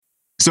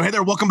So, hey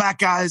there, welcome back,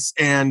 guys.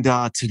 And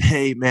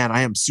today, man,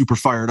 I am super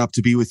fired up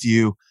to be with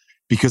you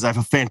because I have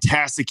a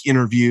fantastic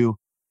interview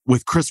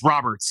with Chris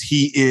Roberts.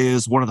 He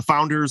is one of the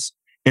founders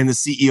and the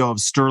CEO of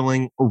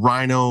Sterling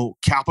Rhino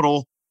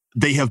Capital.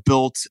 They have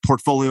built a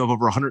portfolio of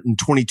over $122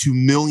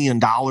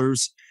 million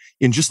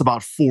in just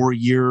about 4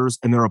 years,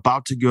 and they're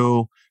about to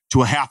go to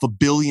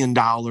 $500 million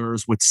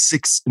with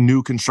 6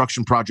 new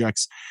construction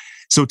projects.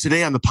 So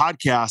today on the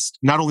podcast,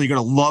 not only are you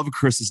going to love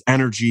Chris's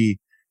energy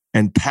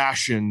and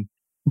passion,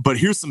 but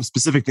here's some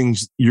specific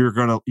things you're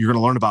gonna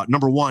learn about.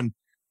 Number one,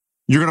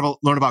 you're gonna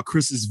learn about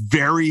Chris's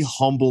very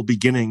humble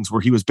beginnings,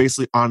 where he was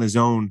basically on his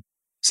own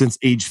since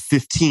age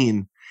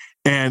 15.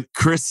 And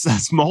Chris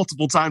says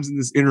multiple times in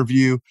this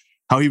interview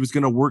how he was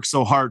gonna work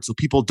so hard so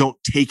people don't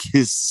take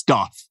his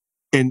stuff.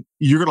 And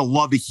you're gonna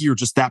love to hear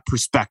just that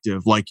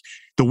perspective, like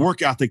the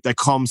work ethic that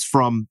comes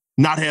from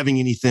not having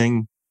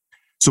anything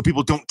so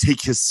people don't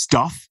take his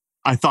stuff.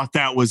 I thought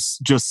that was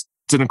just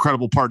an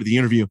incredible part of the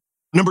interview.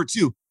 Number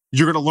two,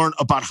 you're going to learn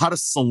about how to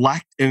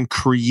select and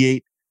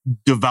create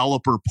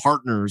developer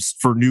partners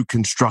for new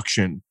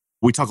construction.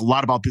 We talk a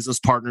lot about business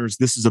partners.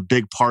 This is a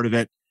big part of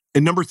it.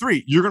 And number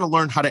three, you're going to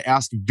learn how to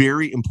ask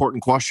very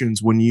important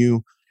questions when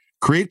you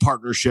create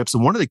partnerships.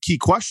 And one of the key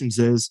questions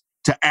is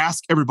to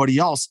ask everybody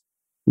else,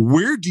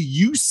 where do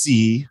you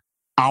see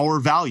our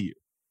value?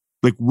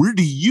 Like, where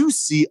do you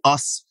see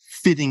us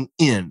fitting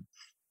in?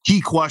 Key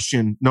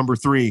question, number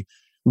three,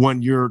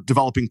 when you're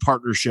developing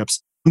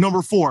partnerships.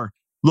 Number four,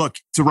 look,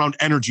 it's around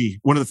energy.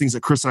 One of the things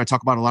that Chris and I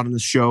talk about a lot on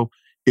this show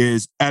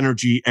is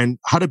energy and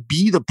how to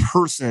be the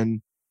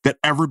person that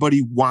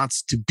everybody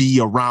wants to be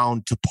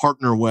around, to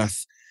partner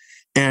with,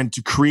 and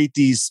to create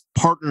these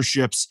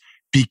partnerships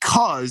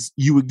because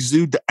you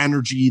exude the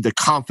energy, the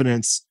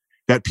confidence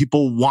that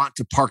people want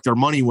to park their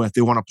money with,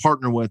 they want to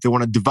partner with, they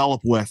want to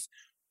develop with,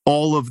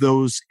 all of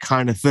those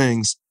kind of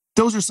things.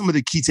 Those are some of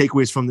the key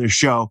takeaways from this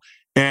show.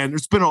 And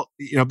there's been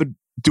I've been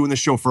doing this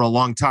show for a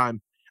long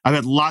time. I've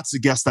had lots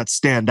of guests that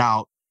stand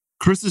out.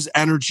 Chris's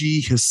energy,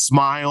 his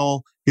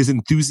smile, his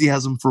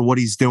enthusiasm for what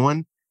he's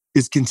doing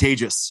is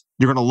contagious.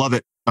 You're going to love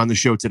it on the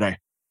show today.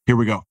 Here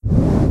we go.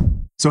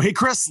 So, hey,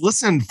 Chris,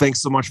 listen,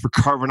 thanks so much for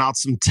carving out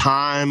some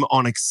time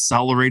on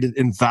Accelerated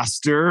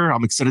Investor.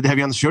 I'm excited to have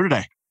you on the show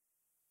today.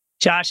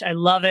 Josh, I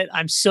love it.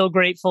 I'm so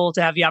grateful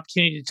to have the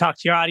opportunity to talk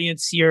to your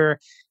audience. You're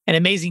an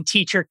amazing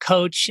teacher,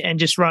 coach, and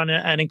just run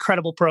an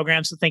incredible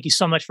program. So thank you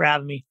so much for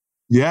having me.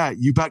 Yeah,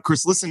 you bet,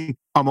 Chris. Listen,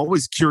 I'm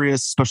always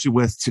curious, especially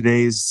with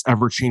today's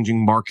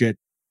ever-changing market,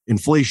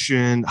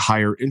 inflation,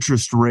 higher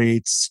interest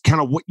rates,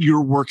 kind of what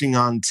you're working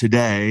on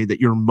today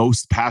that you're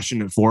most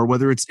passionate for,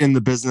 whether it's in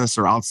the business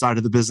or outside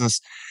of the business.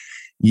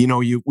 You know,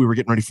 we were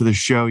getting ready for this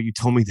show. You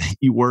told me that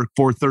you work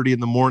 4:30 in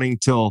the morning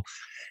till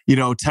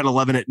 10,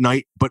 11 at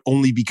night, but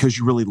only because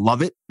you really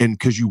love it and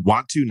because you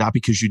want to, not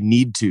because you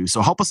need to.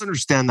 So help us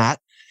understand that.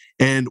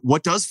 And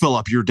what does fill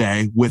up your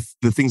day with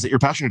the things that you're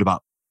passionate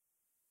about?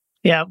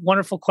 Yeah,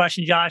 wonderful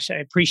question, Josh. I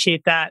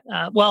appreciate that.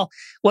 Well,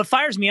 what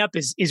fires me up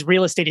is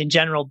real estate in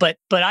general, but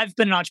I've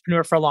been an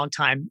entrepreneur for a long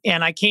time,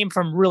 and I came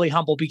from really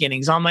humble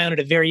beginnings. On my own at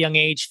a very young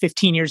age,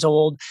 15 years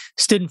old,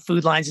 stood in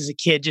food lines as a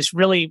kid, just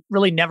really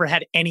never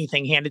had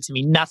anything handed to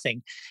me,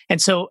 nothing.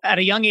 And so at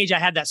a young age, I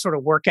had that sort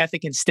of work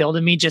ethic instilled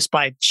in me just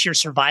by sheer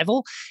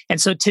survival. And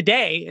so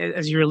today,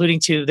 as you're alluding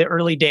to, the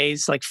early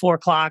days, like 4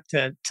 o'clock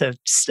to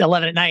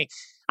 11 at night,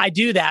 I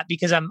do that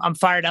because I'm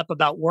fired up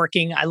about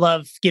working. I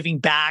love giving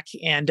back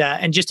and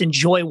just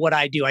enjoy what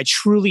I do. I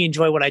truly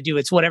enjoy what I do.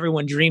 It's what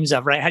everyone dreams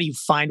of, right? How do you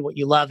find what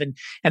you love? And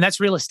that's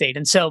real estate.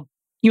 And so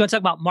you want to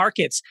talk about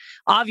markets.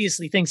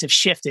 Obviously, things have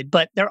shifted,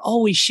 but they're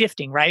always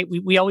shifting, right?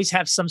 We always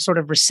have some sort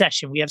of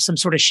recession. We have some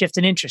sort of shift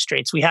in interest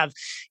rates. We have,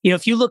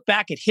 if you look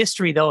back at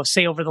history, though,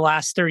 say over the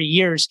last 30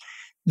 years,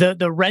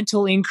 the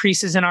rental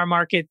increases in our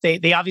market,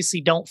 they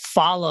obviously don't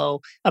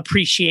follow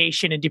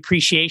appreciation and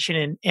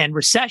depreciation and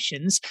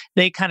recessions.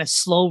 They kind of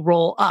slow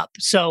roll up.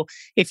 So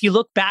if you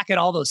look back at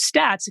all those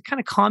stats, it kind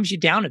of calms you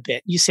down a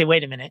bit. You say,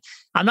 wait a minute,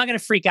 I'm not going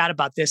to freak out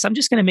about this. I'm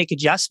just going to make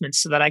adjustments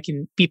so that I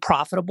can be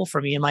profitable for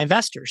me and my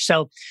investors.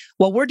 So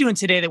what we're doing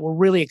today that we're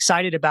really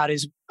excited about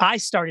is I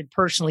started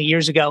personally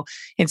years ago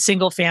in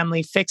single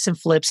family, fix and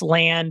flips,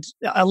 land,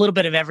 a little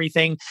bit of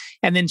everything,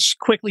 and then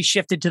quickly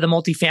shifted to the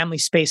multifamily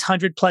space,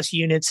 100 plus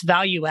units,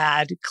 value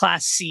add,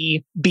 class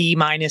C, B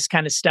minus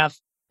kind of stuff.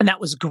 And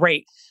that was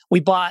great. We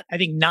bought, I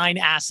think, 9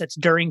 assets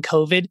during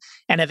COVID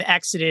and have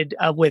exited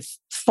with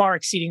far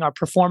exceeding our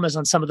performance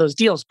on some of those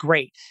deals.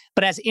 Great.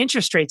 But as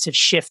interest rates have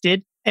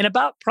shifted, and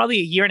about probably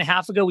a year and a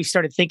half ago, we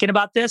started thinking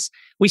about this.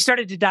 We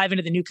started to dive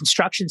into the new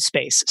construction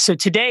space. So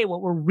today,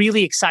 what we're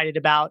really excited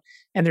about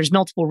and there's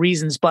multiple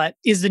reasons, but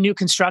is the new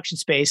construction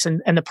space.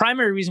 And the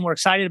primary reason we're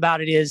excited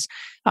about it is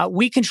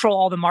we control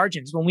all the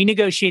margins. When we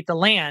negotiate the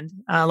land,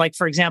 like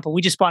for example,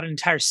 we just bought an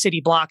entire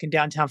city block in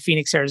downtown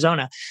Phoenix,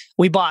 Arizona.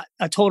 We bought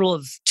a total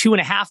of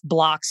 2.5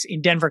 blocks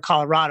in Denver,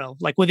 Colorado,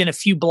 like within a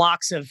few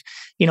blocks of,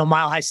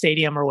 Mile High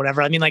Stadium or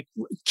whatever. I mean, like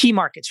key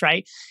markets,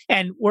 right?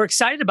 And we're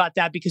excited about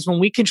that because when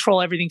we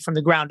control everything from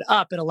the ground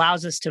up, it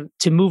allows us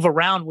to move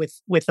around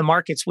with the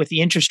markets, with the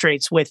interest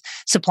rates, with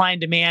supply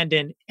and demand,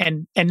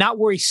 and not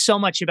worry so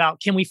much about,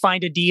 can we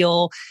find a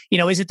deal?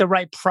 Is it the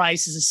right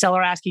price? Is the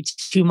seller asking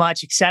too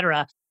much, et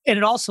cetera? And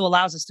it also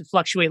allows us to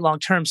fluctuate long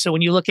term. So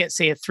when you look at,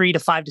 say, a 3 to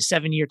 5 to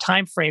 7 year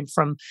time frame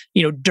from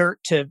dirt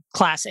to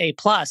Class A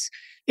plus,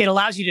 it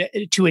allows you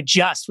to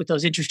adjust with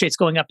those interest rates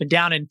going up and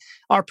down. And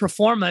our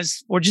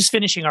performers, we're just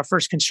finishing our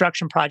first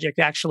construction project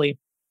actually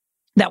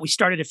that we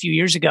started a few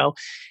years ago,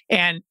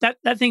 and that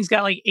thing's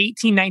got like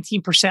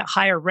 18-19%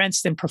 higher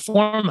rents than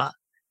Performa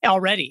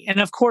already.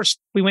 And of course,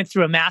 we went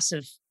through a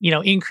massive,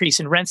 increase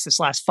in rents this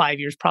last 5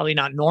 years, probably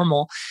not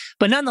normal,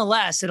 but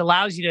nonetheless, it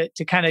allows you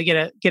to kind of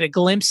get a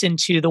glimpse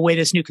into the way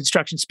this new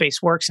construction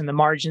space works and the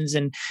margins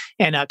and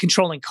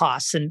controlling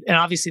costs. And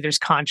obviously there's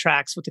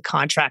contracts with the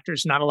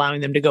contractors, not allowing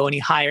them to go any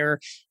higher.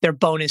 They're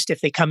bonused if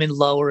they come in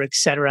lower, et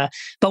cetera.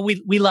 But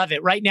we love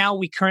it. Right now,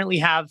 we currently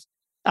have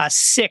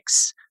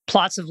 6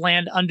 plots of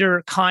land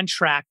under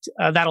contract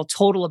that'll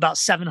total about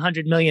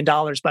 $700 million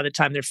by the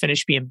time they're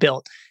finished being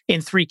built in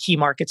 3 key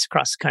markets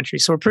across the country.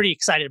 So we're pretty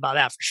excited about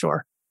that for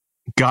sure.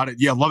 Got it.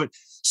 Yeah, love it.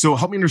 So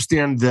help me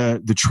understand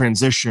the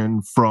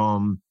transition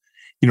from,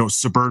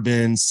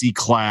 suburban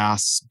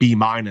C-class B-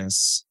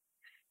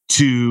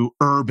 to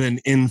urban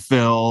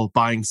infill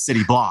buying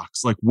city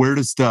blocks. Like where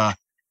does the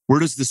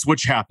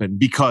switch happen?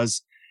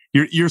 Because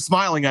you're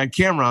smiling on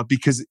camera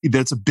because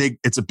it's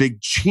a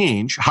big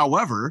change.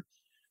 However,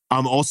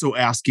 I'm also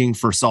asking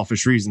for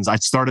selfish reasons. I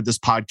started this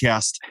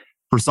podcast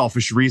for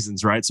selfish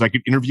reasons, right? So I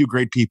could interview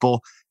great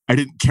people. I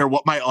didn't care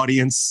what my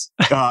audience,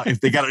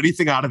 if they got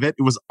anything out of it.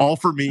 It was all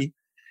for me.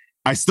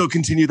 I still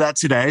continue that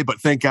today, but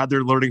thank God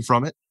they're learning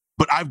from it.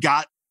 But I've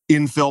got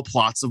infill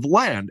plots of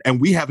land, and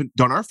we haven't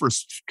done our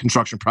first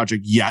construction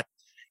project yet,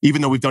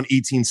 even though we've done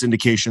 18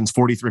 syndications,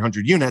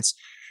 4,300 units.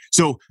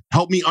 So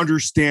help me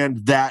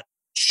understand that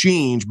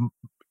change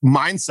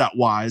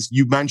mindset-wise.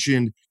 You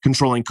mentioned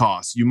controlling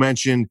costs. You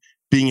mentioned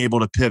being able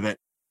to pivot.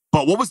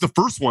 But what was the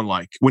first one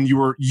like when you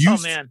were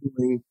used to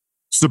doing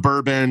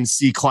suburban,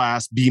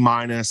 C-class, B-,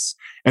 and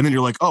then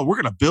you're like, oh, we're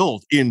going to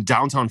build in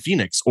downtown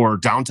Phoenix or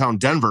downtown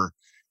Denver?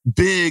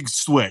 Big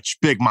switch,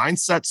 big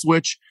mindset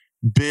switch,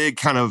 big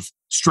kind of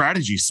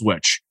strategy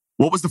switch.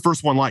 What was the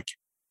first one like?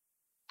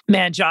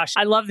 Man, Josh,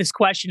 I love this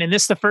question. And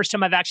this is the first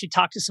time I've actually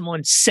talked to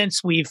someone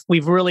since we've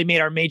really made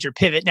our major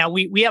pivot. Now,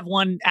 we have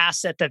one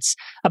asset that's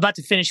about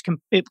to finish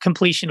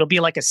completion. It'll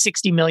be like a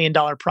 $60 million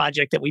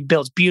project that we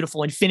built.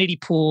 Beautiful infinity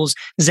pools,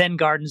 Zen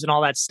gardens, and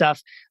all that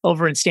stuff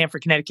over in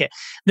Stamford, Connecticut.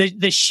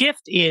 The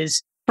shift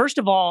is, first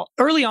of all,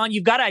 early on,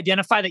 you've got to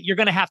identify that you're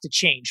going to have to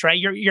change, right?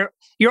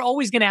 You're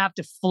always going to have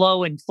to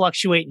flow and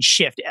fluctuate and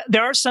shift.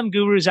 There are some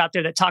gurus out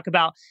there that talk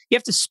about you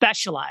have to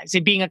specialize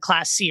in being a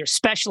Class C or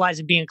specialize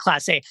in being a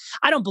Class A.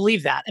 I don't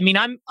believe that. I mean,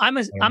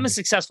 I'm a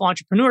successful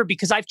entrepreneur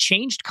because I've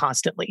changed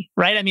constantly,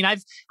 right? I mean,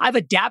 I've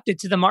adapted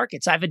to the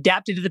markets. I've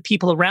adapted to the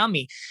people around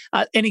me.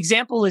 An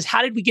example is,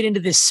 how did we get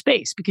into this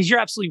space? Because you're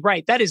absolutely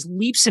right. That is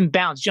leaps and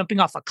bounds, jumping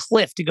off a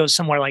cliff to go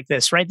somewhere like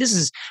this, right? This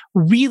is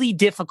really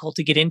difficult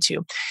to get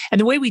into. And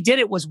the way we did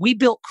it was we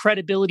built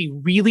credibility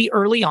really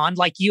early on,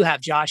 like you have,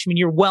 Josh. I mean,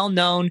 you're well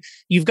known.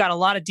 You've got a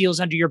lot of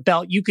deals under your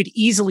belt. You could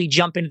easily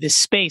jump into this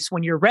space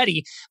when you're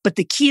ready. But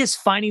the key is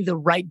finding the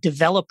right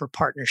developer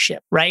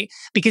partnership, right?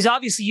 Because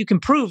obviously you can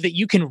prove that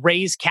you can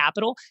raise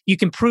capital. You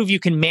can prove you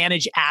can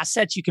manage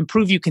assets. You can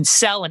prove you can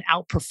sell and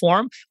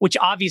outperform, which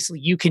obviously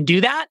you can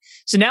do that.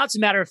 So now it's a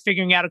matter of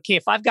figuring out, okay,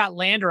 if I've got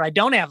land or I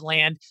don't have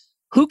land,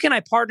 who can I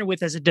partner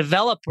with as a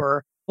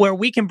developer where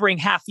we can bring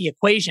half the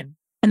equation?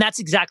 And that's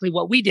exactly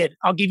what we did.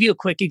 I'll give you a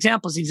quick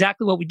example. It's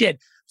exactly what we did.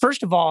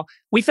 First of all,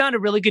 we found a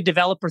really good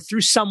developer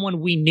through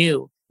someone we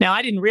knew. Now,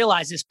 I didn't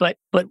realize this, but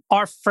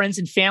our friends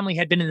and family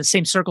had been in the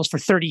same circles for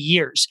 30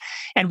 years.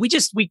 And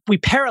we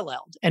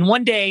paralleled. And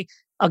one day,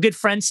 a good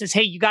friend says,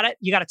 hey, you gotta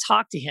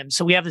talk to him.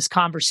 So we have this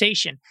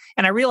conversation.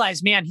 And I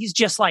realized, man, he's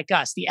just like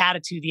us, the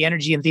attitude, the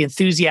energy, and the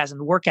enthusiasm,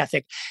 the work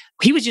ethic.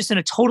 He was just in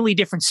a totally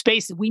different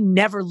space that we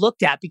never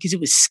looked at because it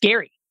was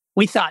scary.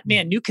 We thought,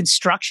 man, new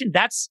construction,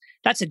 that's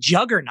a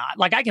juggernaut.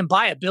 Like, I can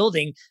buy a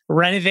building,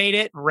 renovate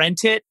it,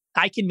 rent it.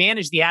 I can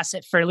manage the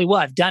asset fairly well.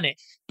 I've done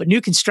it. But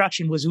new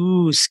construction was,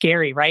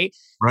 scary, right?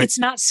 It's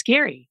not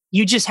scary.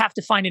 You just have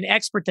to find an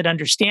expert that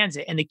understands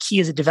it. And the key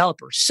is a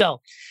developer.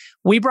 So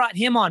we brought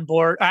him on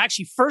board.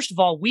 Actually, first of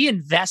all, we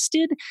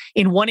invested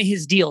in one of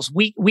his deals.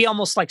 We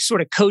almost like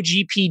sort of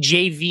co-GP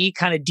JV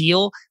kind of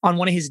deal on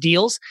one of his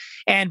deals.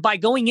 And by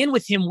going in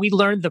with him, we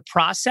learned the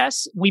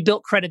process. We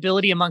built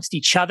credibility amongst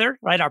each other,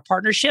 right? Our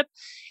partnership.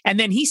 And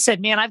then he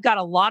said, man, I've got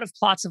a lot of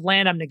plots of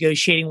land I'm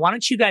negotiating. Why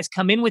don't you guys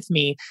come in with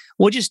me?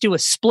 We'll just do a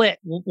split.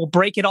 We'll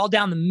break it all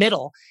down the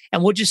middle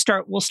and we'll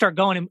start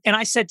going. And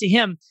I said to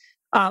him,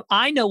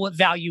 I know what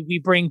value we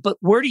bring, but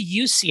where do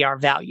you see our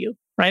value?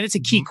 Right? That's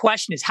a key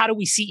question, is how do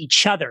we see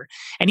each other?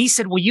 And he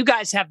said, well, you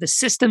guys have the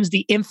systems,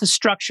 the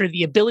infrastructure,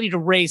 the ability to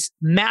raise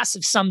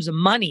massive sums of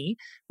money,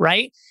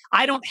 right?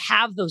 I don't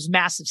have those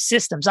massive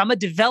systems. I'm a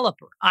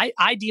developer.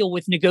 I deal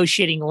with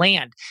negotiating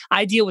land.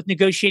 I deal with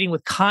negotiating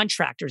with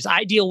contractors.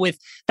 I deal with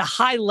the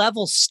high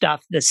level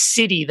stuff, the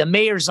city, the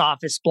mayor's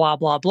office, blah,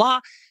 blah,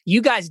 blah.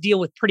 You guys deal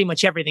with pretty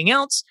much everything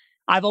else.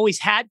 I've always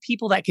had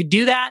people that could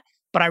do that,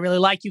 but I really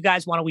like you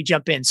guys. Why don't we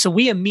jump in? So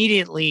we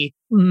immediately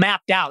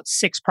mapped out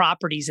 6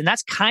 properties. And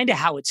that's kind of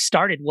how it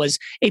started, was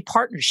a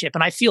partnership.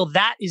 And I feel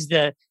that is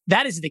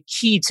the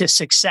key to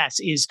success,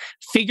 is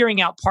figuring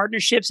out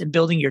partnerships and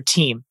building your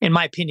team, in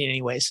my opinion,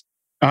 anyways.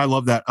 I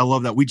love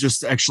that. We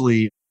just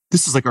actually,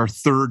 this is like our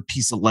 3rd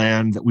piece of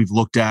land that we've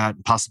looked at,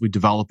 possibly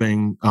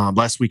developing.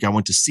 Last week, I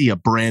went to see a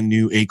brand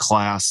new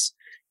A-class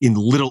in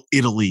Little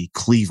Italy,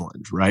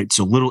 Cleveland, right?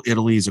 So Little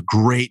Italy is a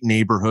great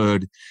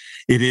neighborhood.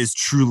 It is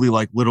truly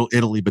like Little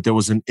Italy, but there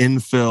was an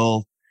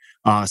infill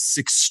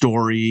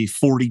 6-story,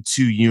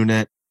 42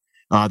 unit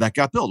that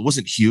got built. It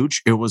wasn't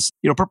huge. It was,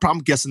 I'm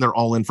guessing they're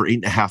all in for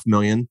 $8.5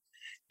 million,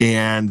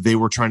 and they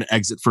were trying to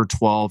exit for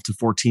 12 to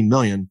 14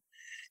 million.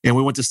 And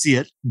we went to see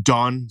it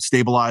done,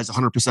 stabilized,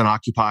 100%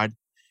 occupied,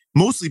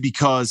 mostly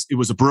because it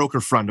was a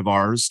broker friend of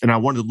ours, and I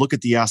wanted to look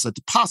at the asset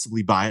to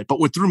possibly buy it. But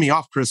what threw me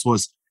off, Chris,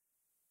 was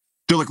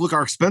they're like, look,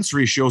 our expense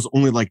ratio is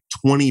only like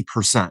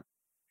 20%,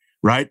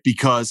 right?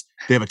 Because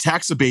they have a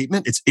tax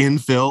abatement. It's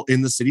infill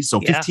in the city. So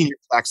 15-year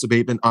tax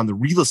abatement on the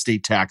real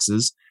estate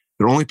taxes.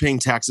 They're only paying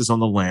taxes on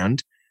the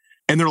land.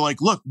 And they're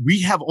like, look,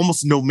 we have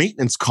almost no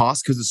maintenance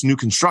costs because it's new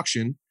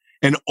construction.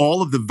 And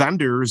all of the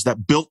vendors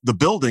that built the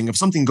building, if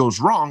something goes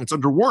wrong, it's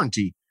under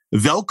warranty.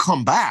 They'll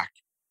come back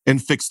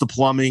and fix the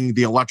plumbing,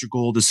 the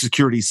electrical, the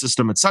security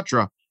system,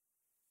 etc.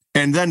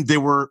 And then they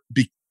were,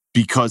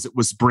 because it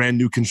was brand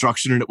new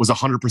construction and it was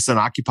 100%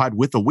 occupied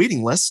with a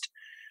waiting list,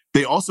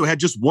 they also had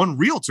just one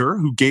realtor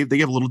who they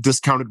gave a little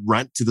discounted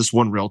rent to this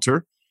one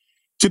realtor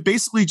to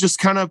basically just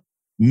kind of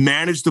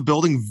manage the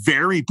building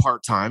very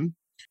part-time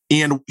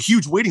and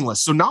huge waiting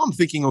list. So now I'm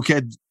thinking,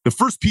 okay, the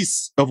first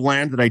piece of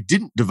land that I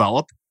didn't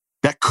develop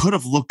that could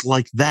have looked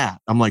like that.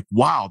 I'm like,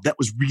 wow, that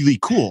was really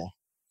cool.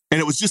 And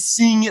it was just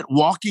seeing it,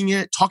 walking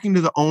it, talking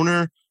to the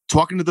owner,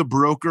 talking to the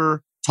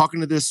broker,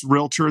 talking to this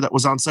realtor that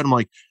was on site. I'm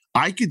like,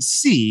 I could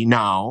see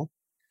now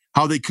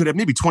how they could have,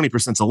 maybe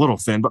 20% is a little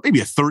thin, but maybe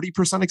a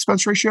 30%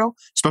 expense ratio,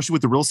 especially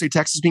with the real estate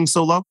taxes being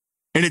so low.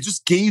 And it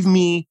just gave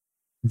me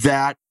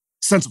that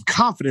sense of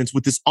confidence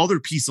with this other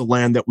piece of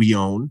land that we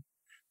own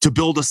to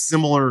build a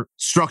similar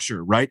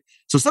structure, right?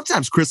 So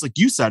sometimes, Chris, like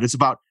you said, it's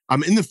about,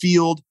 I'm in the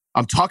field,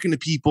 I'm talking to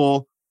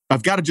people,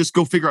 I've got to just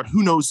go figure out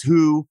who knows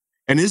who,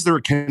 and is there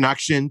a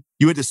connection?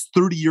 You had this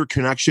 30-year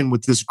connection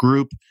with this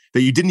group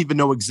that you didn't even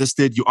know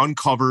existed, you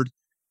uncovered,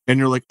 and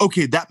you're like,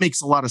 okay, that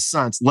makes a lot of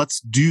sense. Let's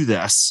do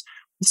this.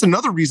 It's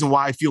another reason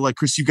why I feel like,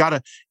 Chris, you got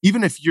to,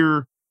 even if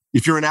you're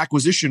in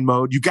acquisition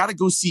mode, you got to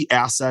go see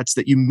assets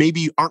that you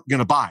maybe aren't going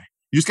to buy.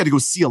 You just got to go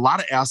see a lot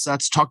of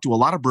assets, talk to a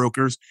lot of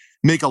brokers,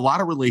 make a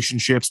lot of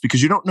relationships,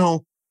 because you don't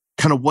know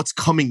kind of what's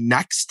coming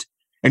next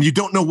and you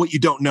don't know what you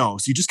don't know.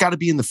 So you just got to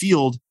be in the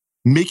field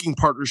making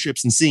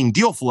partnerships and seeing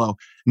deal flow.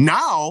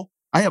 Now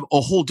I have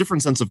a whole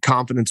different sense of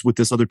confidence with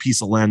this other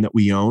piece of land that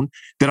we own,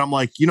 that I'm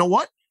like, you know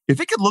what? If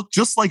it could look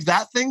just like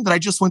that thing that I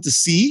just went to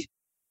see,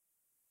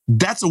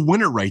 that's a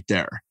winner right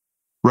there,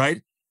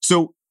 right?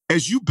 So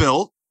as you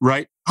built,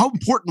 right, how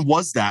important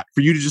was that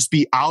for you to just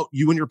be out,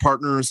 you and your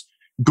partners,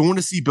 going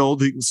to see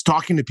buildings,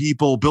 talking to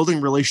people,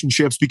 building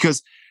relationships?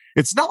 Because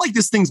it's not like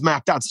this thing's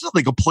mapped out. It's not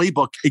like a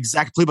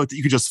exact playbook that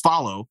you could just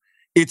follow.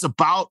 It's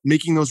about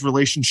making those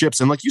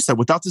relationships. And like you said,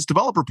 without this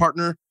developer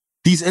partner,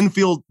 these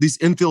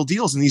infill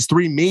deals in these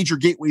 3 major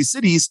gateway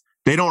cities,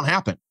 they don't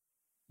happen.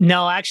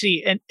 No,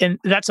 actually, and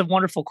that's a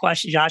wonderful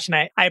question, Josh. And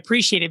I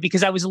appreciate it,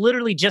 because I was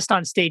literally just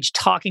on stage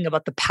talking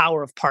about the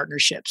power of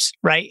partnerships,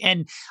 right?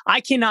 And I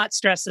cannot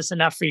stress this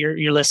enough for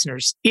your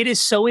listeners. It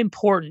is so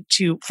important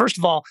to, first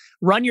of all,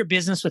 run your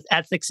business with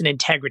ethics and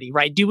integrity,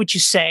 right? Do what you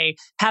say,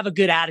 have a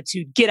good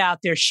attitude, get out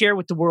there, share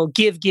with the world,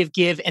 give,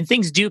 and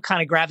things do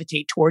kind of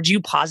gravitate towards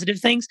you, positive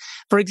things.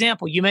 For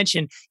example, you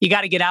mentioned you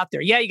got to get out there.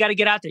 Yeah, you got to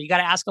get out there. You got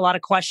to ask a lot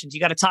of questions. You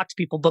got to talk to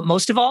people. But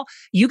most of all,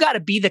 you got to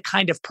be the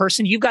kind of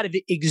person, you've got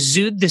to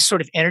exude this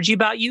sort of energy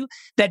about you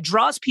that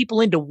draws people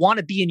in to want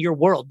to be in your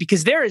world,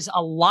 because there is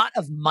a lot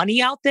of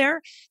money out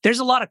there. There's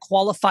a lot of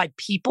qualified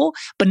people,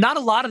 but not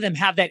a lot of them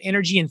have that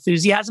energy,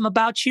 enthusiasm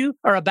about you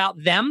or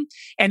about them.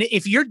 And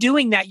if you're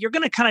doing that, you're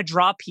going to kind of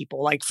draw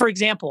people. Like, for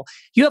example,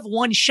 you have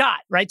one shot,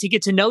 right, to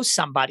get to know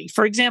somebody.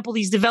 For example,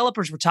 these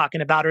developers we're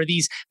talking about, or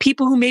these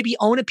people who maybe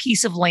own a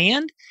piece of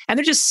land and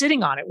they're just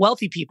sitting on it.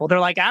 Wealthy people, they're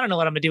like, I don't know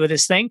what I'm going to do with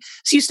this thing.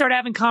 So you start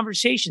having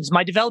conversations.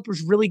 My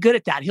developer's really good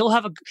at that. He'll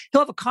have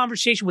a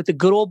conversation with the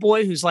good old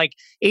boy who's like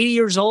 80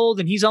 years old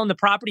and he's owned the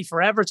property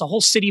forever. It's a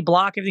whole city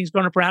block. Everything's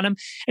grown up around him.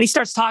 And he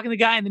starts talking to the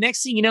guy. And the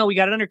next thing you know, we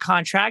got it under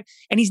contract.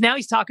 And he's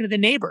talking to the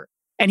neighbor.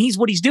 And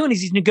what he's doing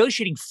is he's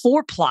negotiating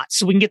 4 plots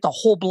so we can get the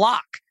whole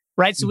block,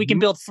 right? So we can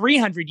build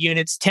 300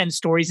 units, 10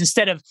 stories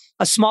instead of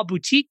a small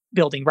boutique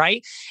building,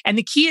 right? And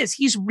the key is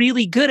he's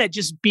really good at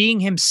just being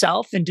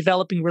himself and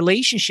developing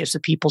relationships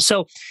with people.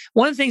 So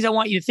one of the things I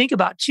want you to think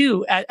about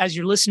too, as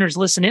your listeners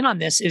listen in on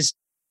this, is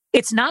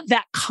it's not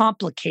that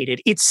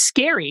complicated. It's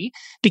scary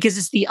because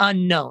it's the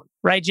unknown,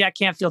 right? Jack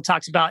Canfield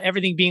talks about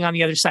everything being on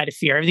the other side of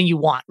fear, everything you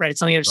want, right?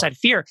 It's on the other side of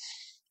fear.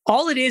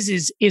 All it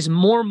is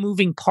more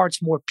moving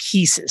parts, more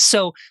pieces.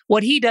 So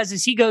what he does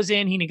is he goes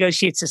in, he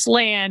negotiates this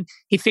land,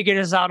 he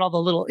figures out all the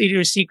little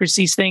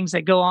idiosyncrasies, things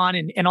that go on,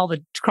 and all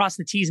the cross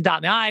the T's and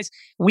dot the I's.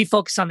 We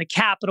focus on the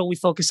capital, we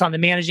focus on the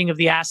managing of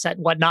the asset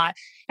and whatnot,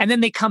 and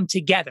then they come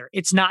together.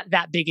 It's not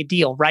that big a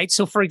deal, right?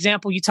 So for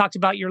example, you talked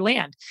about your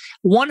land.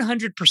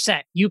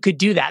 100% you could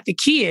do that. The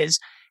key is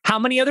how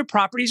many other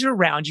properties are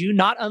around you,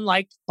 not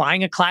unlike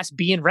buying a Class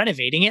B and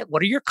renovating it.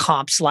 What are your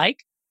comps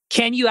like?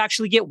 Can you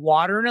actually get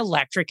water and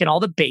electric and all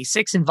the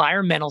basics,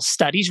 environmental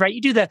studies, right? You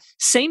do the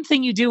same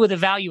thing you do with a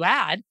value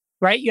add,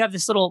 right? You have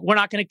this little, we're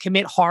not going to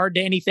commit hard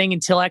to anything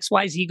until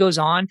XYZ goes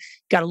on,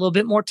 got a little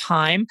bit more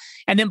time.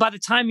 And then by the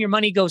time your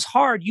money goes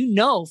hard, you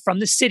know from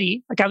the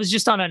city, like I was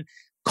just on a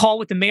call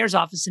with the mayor's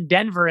office in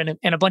Denver and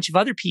a bunch of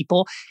other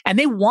people, and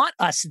they want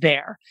us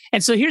there.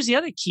 And so here's the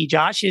other key,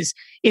 Josh, is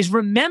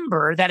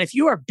remember that if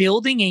you are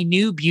building a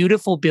new,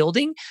 beautiful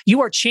building,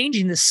 you are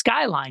changing the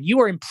skyline. You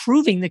are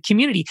improving the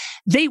community.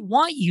 They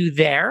want you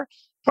there.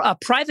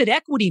 Private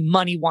equity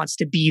money wants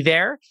to be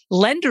there.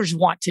 Lenders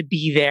want to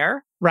be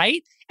there,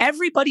 right?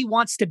 Everybody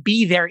wants to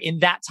be there in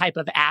that type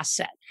of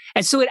asset.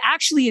 And so it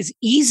actually is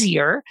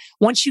easier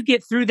once you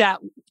get through that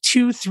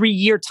 2-3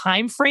 year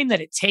time frame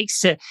that it takes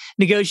to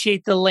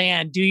negotiate the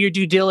land, do your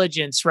due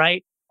diligence,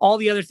 right? All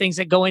the other things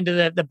that go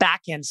into the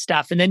back end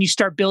stuff. And then you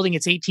start building,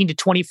 it's 18 to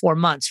 24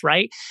 months,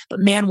 right? But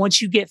man,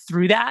 once you get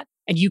through that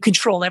and you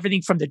control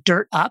everything from the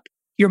dirt up,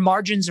 your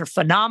margins are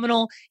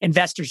phenomenal.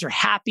 Investors are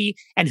happy.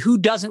 And who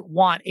doesn't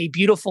want a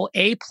beautiful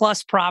A+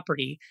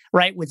 property,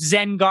 right? With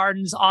Zen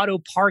gardens, auto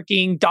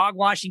parking, dog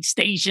washing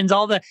stations,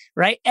 all the,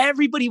 right?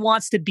 Everybody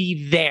wants to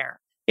be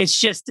there. It's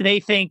just they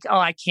think, oh,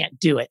 I can't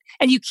do it.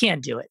 And you can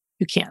do it.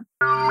 You can.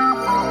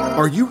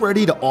 Are you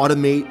ready to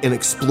automate and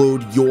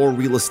explode your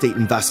real estate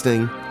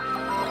investing?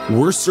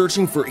 We're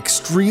searching for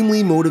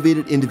extremely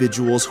motivated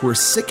individuals who are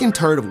sick and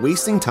tired of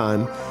wasting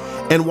time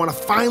and want to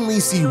finally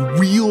see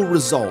real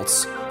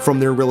results from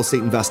their real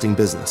estate investing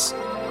business.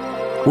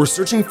 We're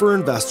searching for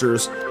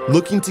investors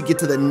looking to get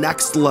to the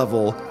next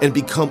level and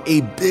become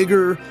a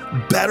bigger,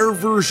 better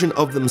version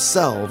of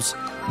themselves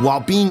while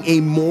being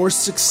a more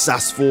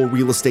successful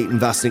real estate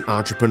investing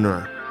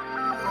entrepreneur.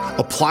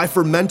 Apply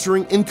for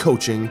mentoring and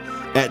coaching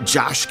at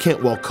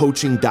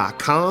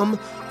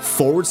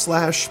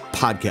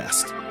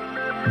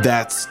joshcantwellcoaching.com/podcast.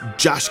 That's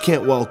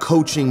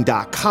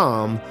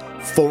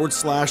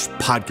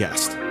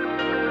joshcantwellcoaching.com/podcast.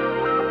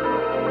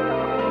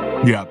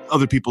 Yeah,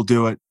 other people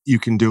do it. You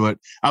can do it.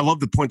 I love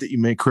the point that you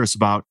make, Chris,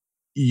 about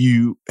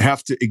you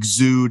have to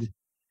exude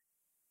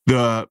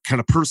the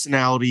kind of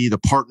personality, the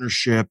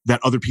partnership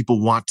that other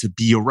people want to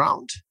be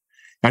around.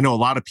 I know a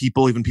lot of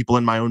people, even people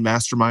in my own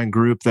mastermind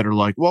group, that are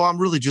like, well, I'm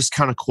really just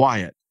kind of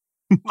quiet.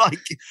 Like,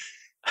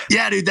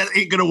 yeah, dude, that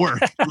ain't going to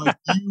work. Like,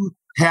 you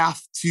have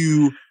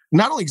to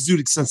not only exude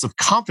a sense of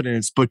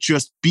confidence, but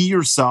just be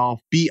yourself,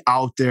 be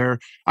out there.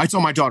 I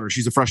told my daughter,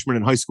 she's a freshman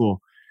in high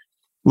school,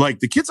 like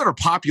the kids that are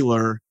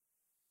popular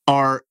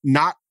are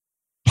not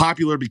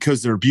popular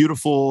because they're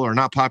beautiful or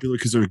not popular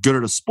because they're good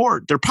at a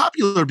sport. They're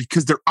popular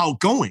because they're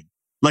outgoing.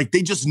 Like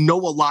they just know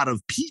a lot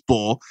of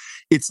people.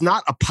 It's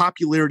not a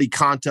popularity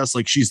contest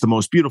like she's the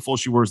most beautiful,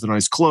 she wears the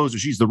nice clothes, or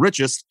she's the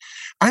richest.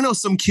 I know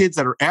some kids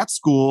that are at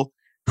school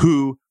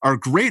who are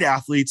great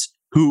athletes,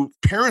 who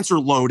parents are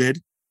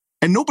loaded,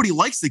 and nobody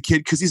likes the kid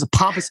because he's a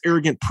pompous,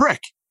 arrogant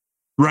prick,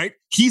 right?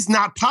 He's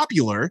not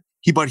popular,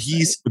 but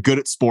he's good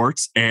at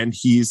sports and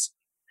his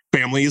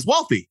family is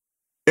wealthy.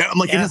 I'm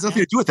like, it has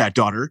nothing to do with that,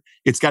 daughter.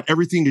 It's got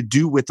everything to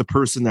do with the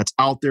person that's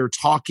out there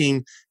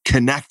talking,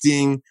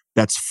 connecting,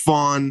 that's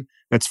fun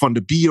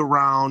to be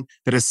around,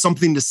 that has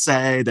something to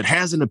say, that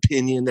has an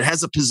opinion, that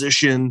has a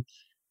position.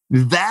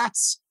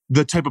 That's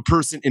the type of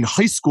person in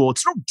high school.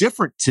 It's no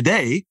different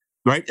today,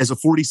 right? As a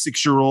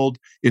 46-year-old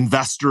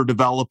investor,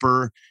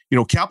 developer,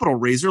 capital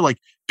raiser, like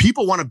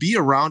people want to be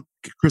around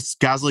Chris,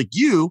 guys like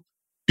you,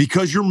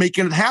 because you're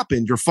making it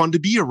happen. You're fun to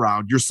be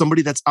around. You're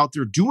somebody that's out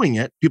there doing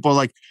it. People are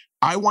like,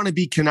 I want to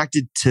be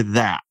connected to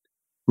that,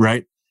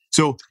 right?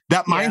 So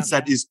that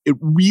mindset is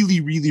really,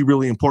 really,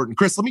 really important.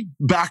 Chris, let me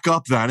back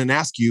up then and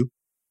ask you,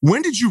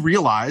 when did you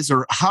realize,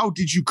 or how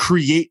did you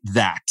create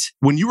that?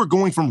 When you were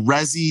going from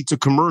resi to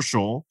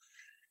commercial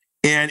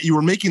and you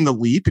were making the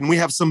leap, and we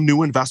have some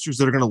new investors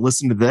that are going to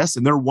listen to this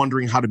and they're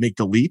wondering how to make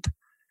the leap.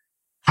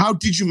 How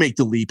did you make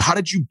the leap? How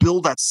did you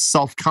build that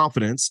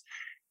self-confidence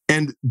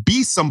and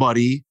be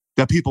somebody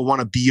that people want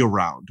to be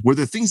around? Were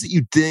there things that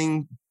you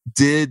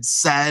did,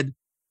 said?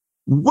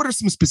 What are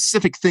some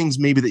specific things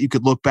maybe that you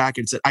could look back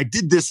and say, I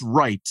did this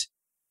right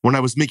when I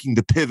was making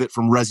the pivot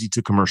from resi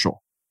to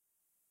commercial?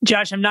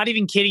 Josh, I'm not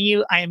even kidding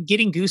you. I am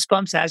getting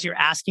goosebumps as you're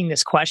asking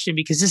this question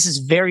because this is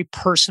very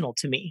personal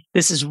to me.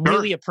 This is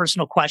really a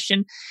personal question.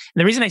 And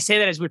the reason I say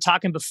that is we were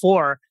talking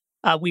before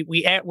we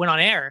went on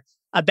air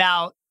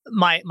about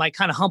my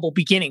kind of humble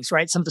beginnings,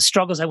 right? Some of the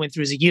struggles I went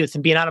through as a youth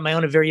and being out on my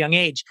own at a very young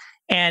age.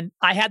 And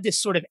I had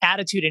this sort of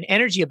attitude and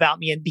energy about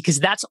me, and because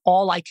that's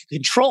all I could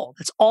control.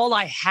 That's all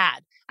I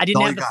had. I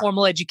didn't have the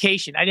formal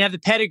education. I didn't have the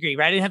pedigree,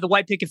 right? I didn't have the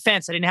white picket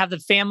fence. I didn't have the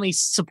family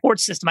support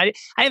system. I didn't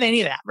have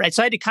any of that, right?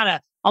 So I had to kind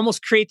of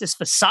almost create this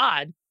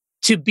facade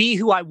to be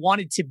who I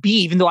wanted to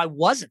be, even though I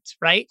wasn't,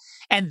 right?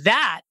 And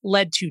that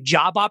led to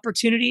job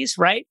opportunities,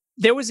 right?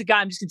 There was a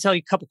guy, I'm just going to tell you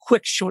a couple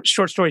quick short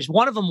stories.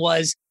 One of them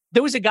was,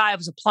 there was a guy I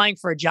was applying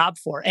for a job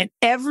for, and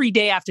every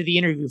day after the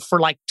interview for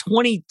like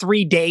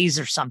 23 days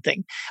or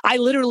something, I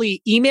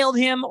literally emailed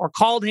him or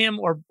called him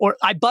or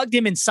I bugged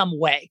him in some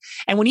way.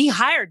 And when he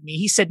hired me,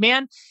 he said,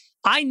 man,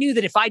 I knew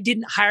that if I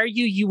didn't hire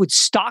you, you would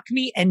stalk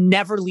me and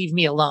never leave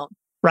me alone.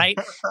 Right.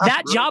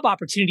 That job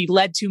opportunity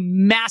led to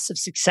massive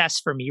success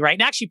for me. Right.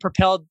 And actually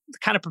propelled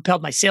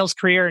my sales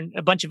career and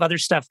a bunch of other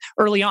stuff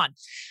early on.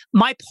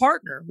 My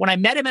partner, when I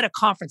met him at a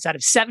conference, out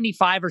of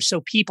 75 or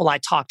so people I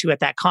talked to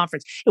at that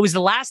conference, it was the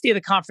last day of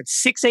the conference,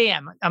 6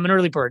 a.m. I'm an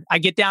early bird. I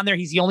get down there.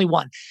 He's the only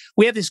one.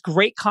 We have this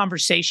great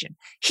conversation.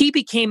 He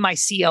became my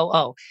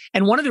COO.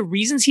 And one of the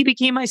reasons he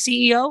became my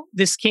CEO,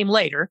 this came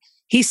later,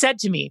 he said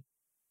to me,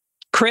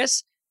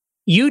 Chris,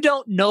 you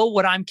don't know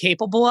what I'm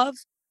capable of,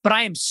 but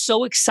I am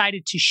so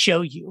excited to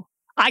show you.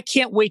 I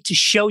can't wait to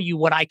show you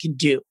what I can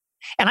do.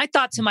 And I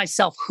thought to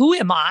myself, who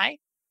am I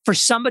for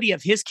somebody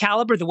of his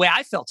caliber, the way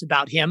I felt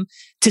about him,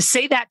 to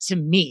say that to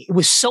me? It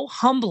was so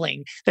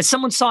humbling that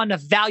someone saw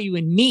enough value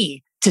in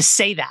me to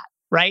say that.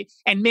 Right.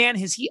 And man,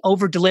 has he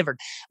over delivered.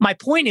 My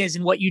point is,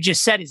 and what you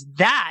just said is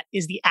that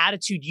is the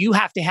attitude you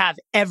have to have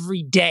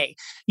every day.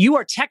 You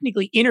are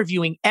technically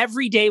interviewing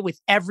every day with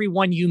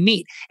everyone you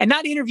meet, and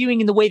not interviewing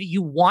in the way that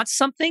you want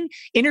something,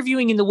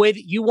 interviewing in the way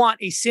that you want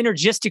a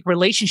synergistic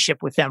relationship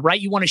with them,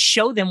 right? You want to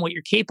show them what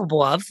you're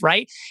capable of,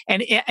 right?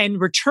 And in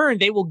return,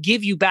 they will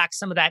give you back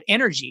some of that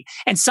energy.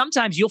 And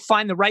sometimes you'll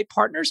find the right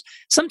partners.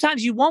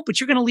 Sometimes you won't, but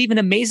you're going to leave an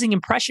amazing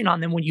impression on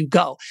them when you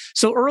go.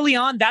 So early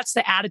on, that's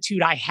the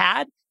attitude I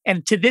had.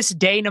 And to this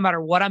day, no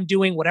matter what I'm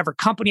doing, whatever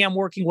company I'm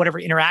working, whatever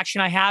interaction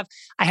I have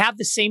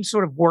the same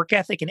sort of work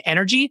ethic and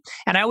energy.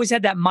 And I always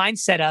had that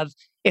mindset of,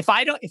 if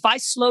I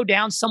slow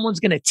down, someone's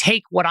going to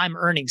take what I'm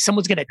earning.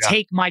 Someone's going to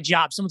take my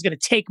job. Someone's going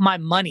to take my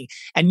money,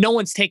 and no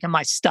one's taking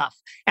my stuff.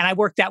 And I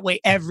work that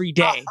way every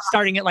day,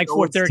 starting at like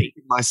 4:30.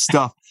 My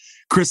stuff.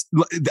 Chris,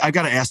 I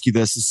got to ask you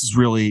this. This is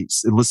really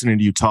listening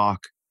to you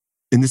talk,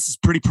 and this is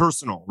pretty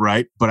personal,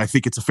 right? But I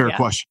think it's a fair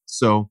question.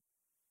 So,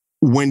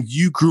 when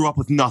you grew up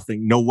with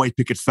nothing, no white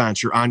picket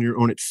fence, you're on your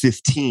own at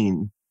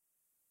 15,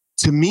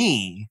 to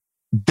me,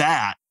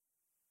 that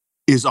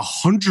is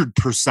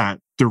 100%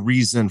 the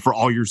reason for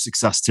all your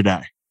success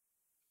today,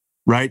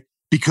 right?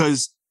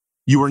 Because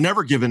you were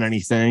never given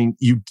anything.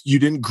 You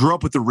didn't grow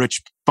up with a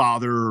rich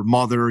father or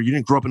mother. You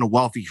didn't grow up in a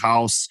wealthy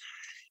house.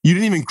 You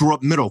didn't even grow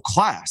up middle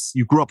class.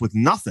 You grew up with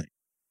nothing.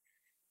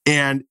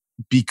 And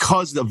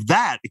because of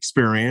that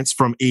experience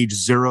from age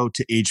 0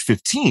 to age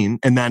 15,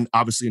 and then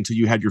obviously until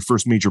you had your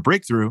first major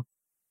breakthrough,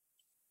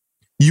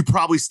 you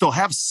probably still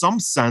have some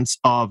sense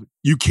of,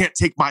 you can't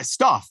take my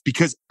stuff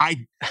because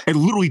I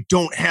literally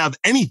don't have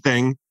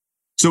anything.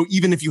 So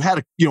even if you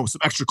had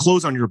some extra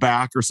clothes on your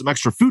back or some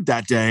extra food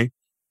that day,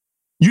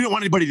 you didn't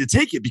want anybody to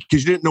take it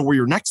because you didn't know where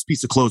your next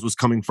piece of clothes was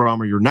coming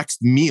from or your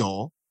next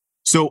meal.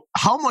 So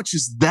how much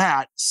is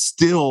that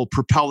still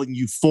propelling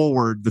you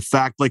forward? The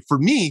fact, like for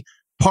me,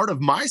 part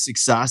of my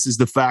success is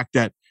the fact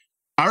that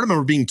I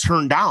remember being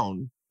turned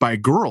down by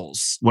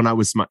girls when I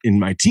was in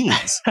my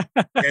teens.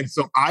 And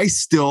so I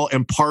still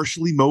am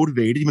partially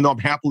motivated, even though I'm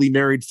happily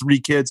married, 3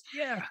 kids,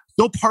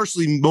 still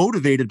partially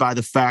motivated by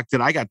the fact that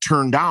I got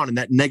turned down, and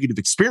that negative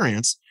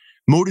experience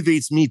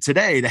motivates me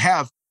today to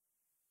have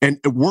and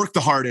work the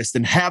hardest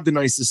and have the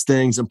nicest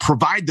things and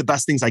provide the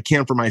best things I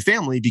can for my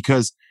family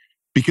because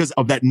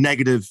of that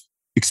negative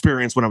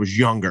experience when I was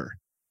younger.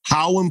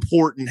 How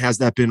important has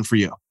that been for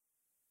you?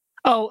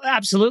 Oh,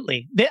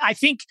 absolutely. I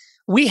think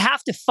we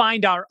have to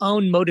find our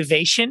own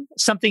motivation.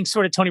 Something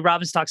sort of Tony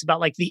Robbins talks about,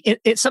 like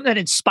it's something that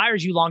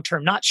inspires you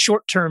long-term, not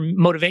short-term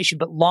motivation,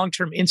 but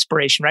long-term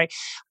inspiration, right?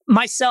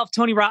 Myself,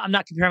 I'm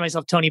not comparing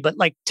myself to Tony, but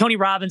like Tony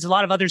Robbins, a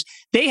lot of others,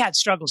 they had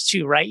struggles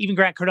too, right? Even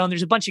Grant Cardone,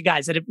 there's a bunch of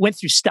guys that went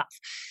through stuff.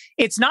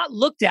 it's not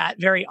looked at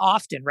very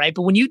often, right?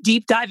 But when you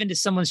deep dive into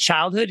someone's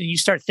childhood and you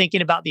start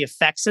thinking about the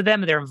effects of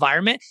them and their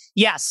environment,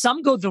 yeah,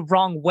 some go the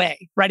wrong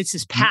way, right? It's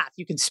this path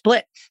you can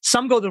split.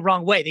 Some go the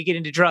wrong way. They get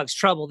into drugs,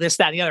 trouble, this,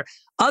 that, and the other.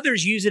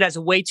 Others use it as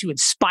a way to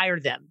inspire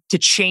them to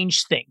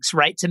change things,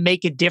 right? To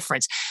make a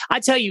difference. I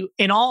tell you,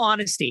 in all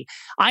honesty,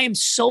 I am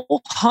so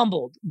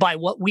humbled by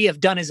what we have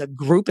done as a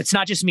group. It's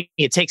not just me.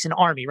 It takes an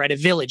army, right? A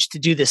village to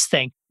do this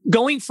thing.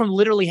 Going from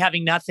literally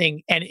having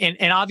nothing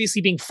and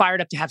obviously being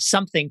fired up to have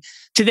something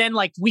to then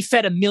like we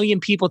fed 1 million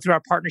people through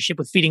our partnership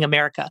with Feeding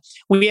America.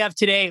 We have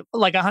today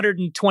like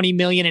 120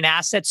 million in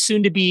assets,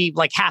 soon to be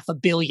like 500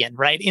 million,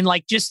 right? In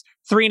like just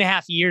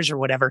 3.5 years or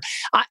whatever.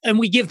 And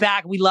we give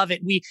back. We love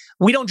it.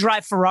 We don't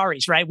drive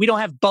Ferraris, right? We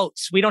don't have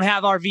boats. We don't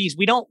have RVs.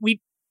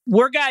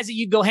 We're guys that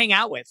you go hang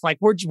out with. Like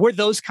we're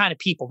those kind of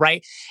people,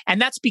 right? And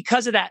that's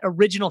because of that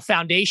original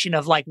foundation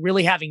of like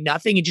really having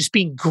nothing and just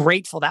being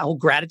grateful, that whole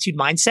gratitude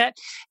mindset.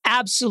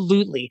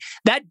 Absolutely.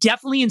 That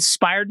definitely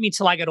inspired me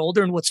till I got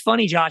older. And what's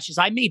funny, Josh, is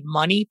I made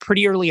money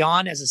pretty early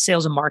on as a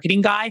sales and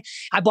marketing guy.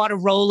 I bought a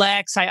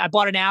Rolex. I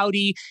bought an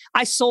Audi.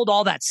 I sold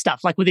all that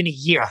stuff like within a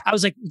year. I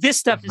was like, this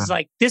stuff is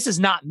like, this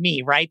is not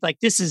me, right? Like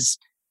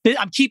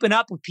I'm keeping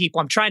up with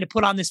people. I'm trying to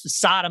put on this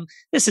facade.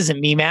 This isn't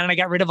me, man. And I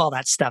got rid of all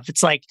that stuff.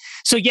 It's like,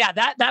 so yeah,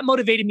 that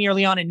motivated me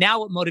early on. And now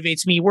what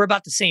motivates me, we're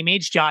about the same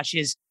age, Josh,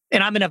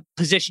 and I'm in a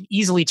position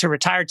easily to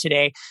retire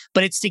today,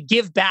 but it's to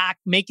give back,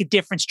 make a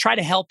difference, try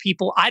to help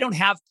people. I don't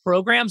have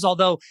programs,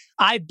 although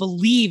I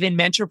believe in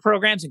mentor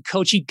programs and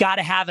coaching. Got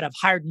to have it. I've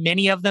hired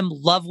many of them.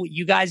 Love what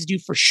you guys do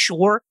for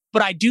sure.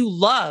 But I do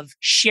love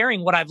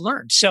sharing what I've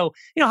learned. So,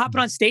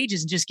 hopping on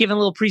stages and just giving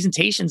little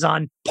presentations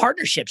on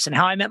partnerships and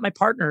how I met my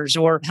partners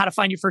or how to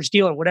find your first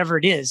deal or whatever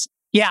it is.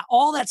 Yeah,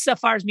 all that stuff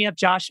fires me up,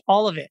 Josh,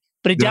 all of it.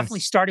 But it definitely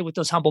started with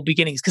those humble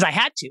beginnings because I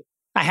had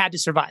to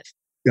survive.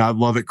 Yeah, I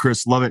love it,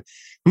 Chris. Love it.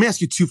 Let me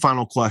ask you 2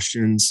 final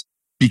questions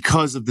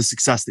because of the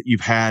success that you've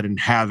had and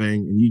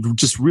you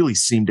just really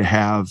seem to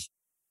have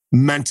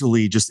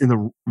mentally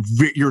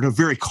you're in a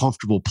very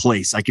comfortable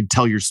place. I can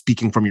tell you're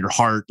speaking from your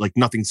heart, like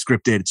nothing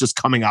scripted. It's just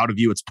coming out of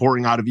you. It's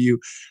pouring out of you.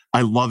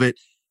 I love it.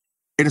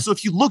 And so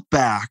if you look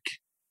back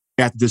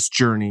at this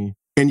journey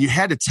and you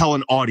had to tell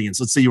an audience,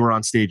 let's say you were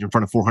on stage in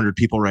front of 400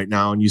 people right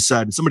now, and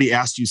somebody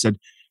asked you, said,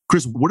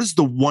 Chris, what is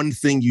the one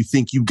thing you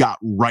think you got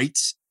right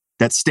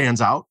that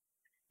stands out?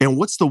 And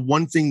what's the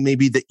one thing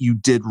maybe that you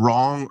did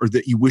wrong or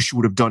that you wish you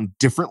would have done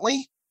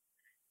differently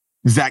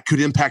that could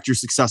impact your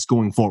success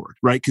going forward,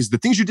 right? Because the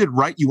things you did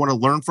right, you want to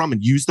learn from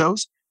and use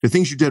those. The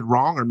things you did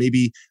wrong or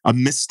maybe a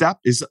misstep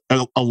is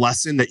a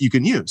lesson that you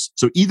can use.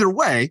 So either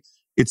way,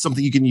 it's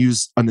something you can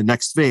use on the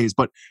next phase.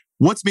 But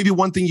what's maybe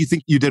one thing you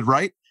think you did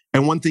right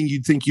and one thing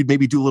you think you'd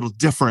maybe do a little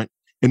different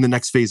in the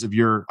next phase of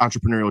your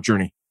entrepreneurial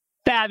journey?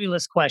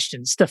 Fabulous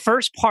questions. The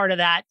first part of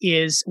that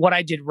is what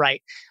I did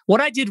right.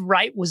 What I did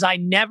right was I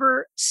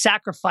never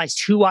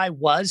sacrificed who I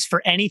was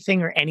for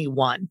anything or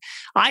anyone.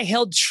 I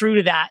held true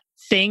to that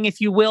thing, if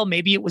you will.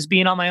 Maybe it was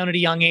being on my own at a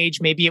young age.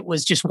 Maybe it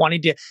was just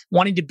wanting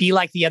to be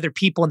like the other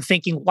people and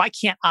thinking, why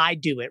can't I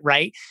do it?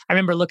 Right. I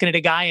remember looking at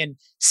a guy and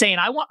saying,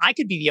 I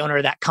could be the owner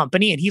of that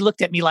company. And he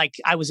looked at me like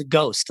I was a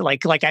ghost.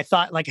 Like I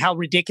thought, like, how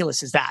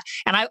ridiculous is that?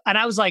 And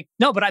I was like,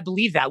 no, but I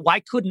believe that. Why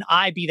couldn't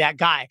I be that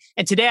guy?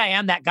 And today I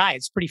am that guy.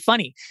 It's pretty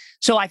funny.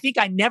 So I think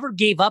I never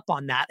gave up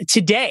on that.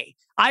 Today,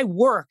 I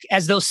work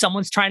as though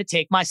someone's trying to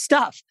take my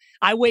stuff.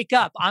 I wake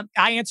up,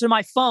 I answer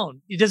my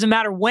phone. It doesn't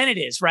matter when it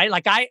is, right?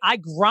 Like I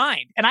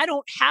grind, and I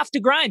don't have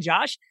to grind,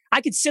 Josh. I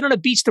could sit on a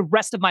beach the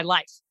rest of my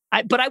life,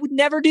 but I would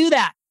never do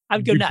that. I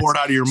would go nuts. Poured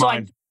out of your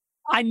mind.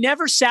 I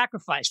never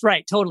sacrificed.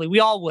 Right. Totally.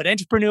 We all would.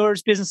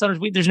 Entrepreneurs, business owners,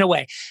 there's no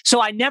way.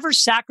 So I never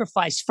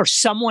sacrificed for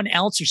someone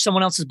else or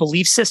someone else's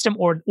belief system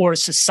or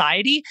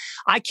society.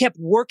 I kept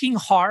working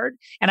hard,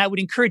 and I would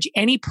encourage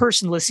any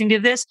person listening to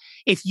this,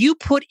 if you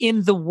put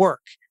in the work,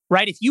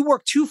 right? If you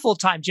work 2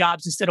 full-time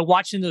jobs instead of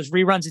watching those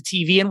reruns of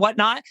TV and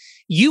whatnot,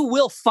 you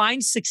will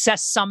find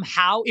success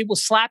somehow. It will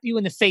slap you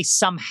in the face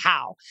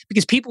somehow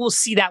because people will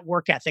see that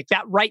work ethic.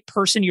 That right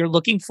person you're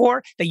looking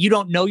for that you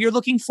don't know you're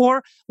looking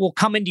for will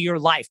come into your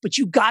life, but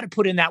you got to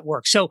put in that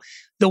work. So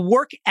the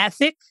work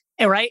ethic,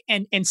 right?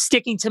 And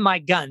sticking to my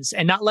guns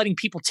and not letting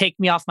people take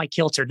me off my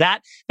kilter.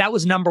 That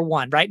was number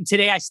one, right? And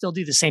today I still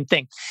do the same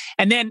thing.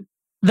 And then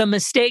the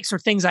mistakes or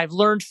things I've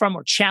learned from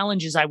or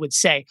challenges, I would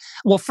say.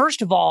 Well,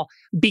 first of all,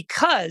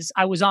 because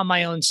I was on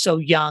my own so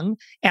young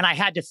and I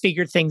had to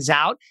figure things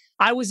out,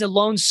 I was a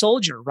lone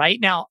soldier, right?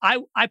 Now, I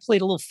played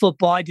a little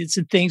football. I did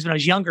some things when I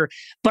was younger,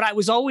 but I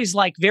was always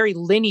like very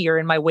linear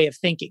in my way of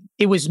thinking.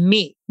 It was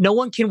me. No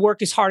one can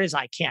work as hard as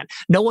I can.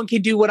 No one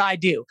can do what I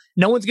do.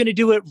 No one's going to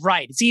do it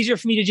right. It's easier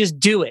for me to just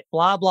do it,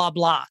 blah, blah,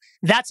 blah.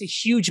 That's a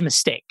huge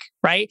mistake,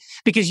 right?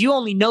 Because you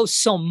only know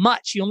so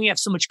much. You only have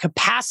so much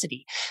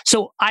capacity.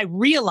 So I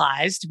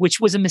realized, which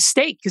was a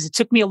mistake because it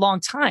took me a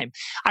long time.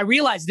 I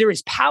realized there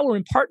is power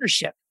in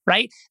partnership.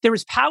 right? There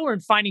is power in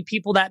finding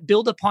people that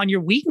build upon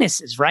your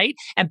weaknesses, right?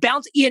 And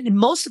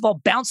most of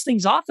all, bounce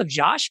things off of,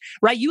 Josh,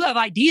 right? You have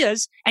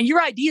ideas and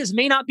your ideas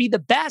may not be the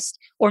best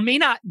or may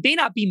not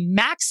be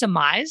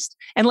maximized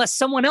unless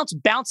someone else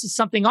bounces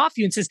something off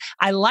you and says,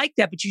 I like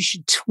that, but you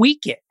should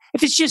tweak it.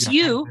 If it's just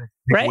you,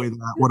 right?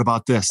 What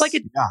about this?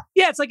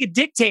 It's like a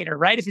dictator,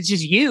 right? If it's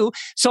just you.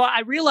 So I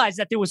realized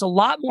that there was a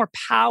lot more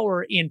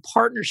power in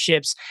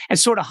partnerships and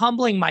sort of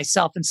humbling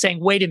myself and saying,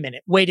 wait a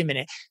minute.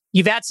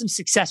 You've had some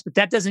success, but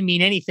that doesn't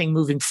mean anything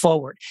moving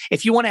forward.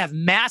 If you want to have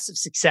massive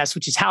success,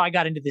 which is how I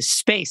got into this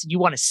space, and you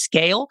want to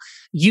scale,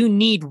 you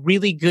need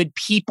really good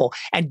people.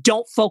 And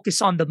don't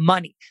focus on the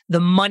money.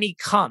 The money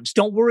comes.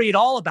 Don't worry at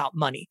all about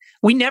money.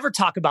 We never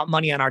talk about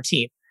money on our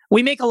team.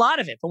 We make a lot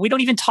of it, but we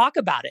don't even talk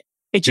about it.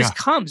 It just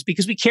comes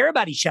because we care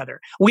about each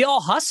other. We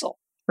all hustle,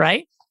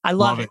 right? I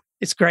love it.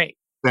 It's great.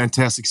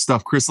 Fantastic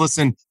stuff. Chris,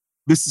 listen,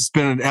 this has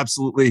been an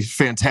absolutely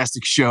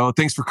fantastic show.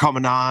 Thanks for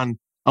coming on.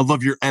 I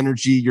love your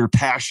energy, your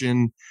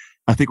passion.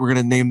 I think we're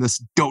going to name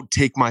this Don't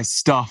Take My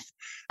Stuff.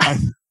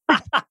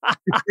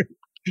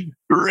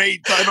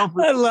 Great title.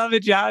 I love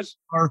it, Josh.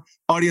 Our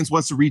audience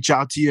wants to reach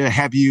out to you,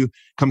 have you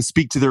come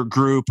speak to their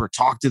group or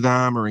talk to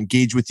them or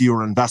engage with you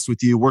or invest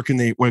with you. Where can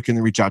they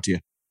reach out to you?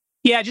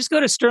 Yeah, just go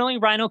to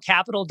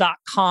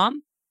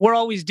sterlingrhinocapital.com. We're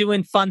always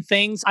doing fun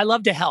things. I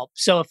love to help.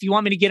 So if you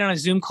want me to get on a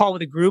Zoom call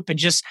with a group and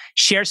just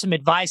share some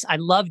advice, I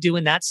love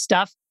doing that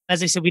stuff.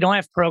 As I said, we don't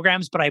have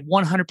programs, but I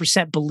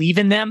 100% believe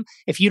in them.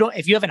 If you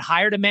haven't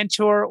hired a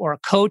mentor or a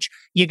coach,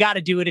 you got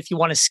to do it if you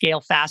want to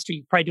scale faster.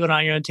 You probably do it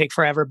on your own, take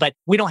forever, but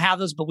we don't have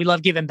those, but we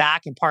love giving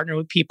back and partner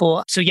with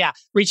people. So yeah,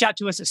 reach out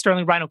to us at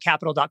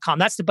sterlingrhinocapital.com.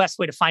 That's the best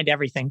way to find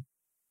everything.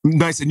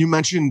 Nice. And you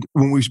mentioned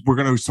when we were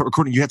going to start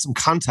recording, you had some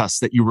contests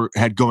that you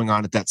had going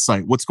on at that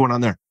site. What's going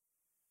on there?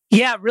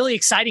 Yeah, really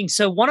exciting.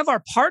 So one of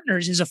our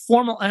partners is a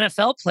former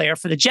NFL player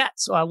for the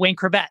Jets, Wayne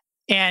Corbett.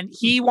 And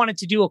he wanted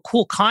to do a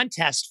cool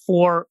contest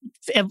for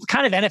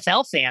kind of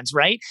NFL fans,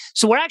 right?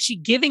 So we're actually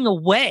giving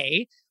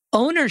away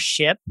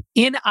ownership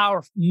in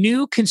our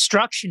new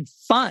construction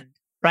fund,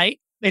 right?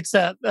 It's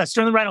a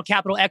Sterling Rhino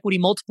Capital Equity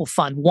Multiple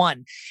Fund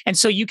 1. And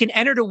so you can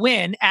enter to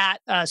win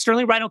at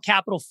Sterling Rhino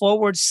Capital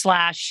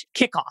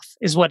 /kickoff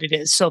is what it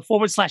is. So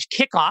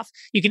 /kickoff,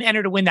 you can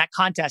enter to win that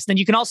contest. Then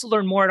you can also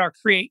learn more at our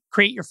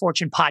Create Your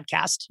Fortune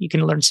podcast. You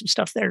can learn some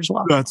stuff there as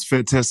well. That's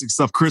fantastic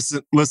stuff. Chris,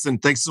 listen,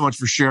 thanks so much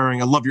for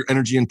sharing. I love your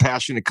energy and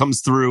passion. It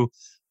comes through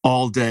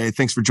all day.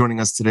 Thanks for joining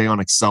us today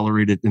on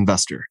Accelerated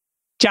Investor.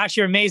 Josh,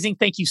 you're amazing.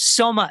 Thank you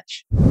so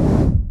much.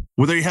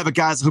 Well, there you have it,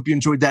 guys. I hope you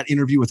enjoyed that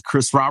interview with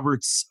Chris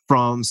Roberts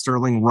from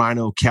Sterling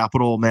Rhino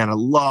Capital. Man, I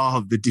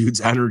love the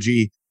dude's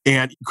energy.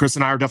 And Chris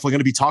and I are definitely going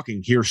to be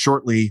talking here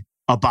shortly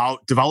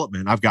about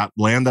development. I've got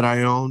land that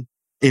I own,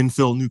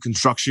 infill new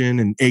construction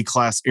in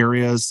A-class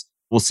areas.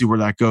 We'll see where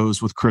that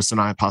goes with Chris and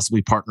I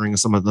possibly partnering in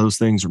some of those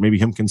things, or maybe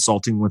him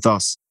consulting with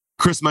us.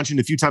 Chris mentioned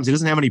a few times he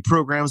doesn't have any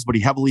programs, but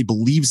he heavily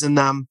believes in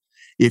them.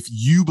 If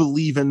you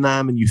believe in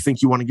them and you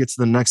think you want to get to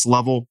the next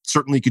level,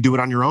 certainly you could do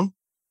it on your own.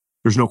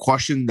 There's no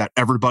question that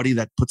everybody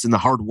that puts in the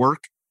hard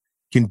work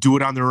can do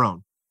it on their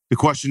own. The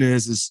question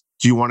is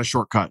do you want a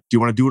shortcut? Do you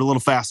want to do it a little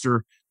faster,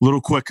 a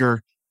little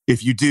quicker?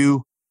 If you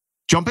do,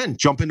 jump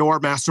into our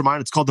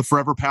mastermind. It's called the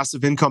Forever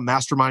Passive Income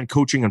Mastermind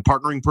Coaching and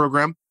Partnering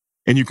Program.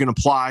 And you can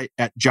apply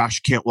at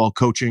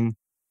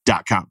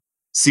joshcantwellcoaching.com.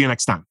 See you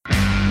next time.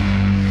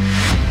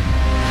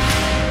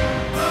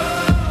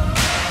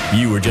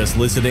 You were just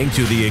listening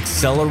to the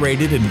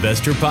Accelerated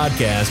Investor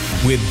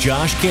Podcast with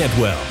Josh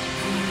Cantwell.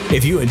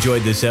 If you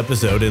enjoyed this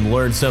episode and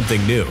learned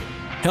something new,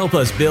 help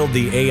us build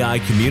the AI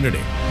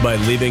community by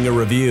leaving a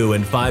review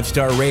and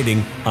 5-star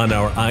rating on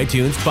our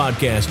iTunes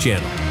podcast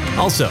channel.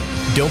 Also,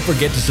 don't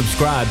forget to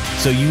subscribe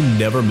so you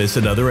never miss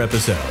another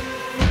episode.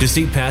 To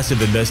see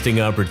passive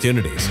investing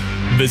opportunities,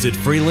 visit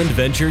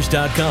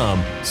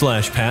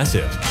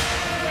freelandventures.com/passive.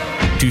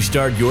 To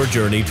start your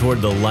journey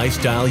toward the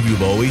lifestyle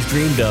you've always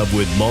dreamed of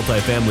with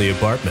multifamily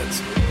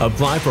apartments,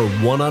 apply for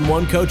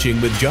one-on-one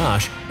coaching with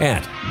Josh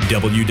at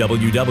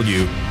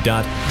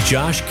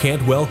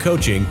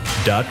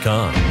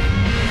www.joshcantwellcoaching.com.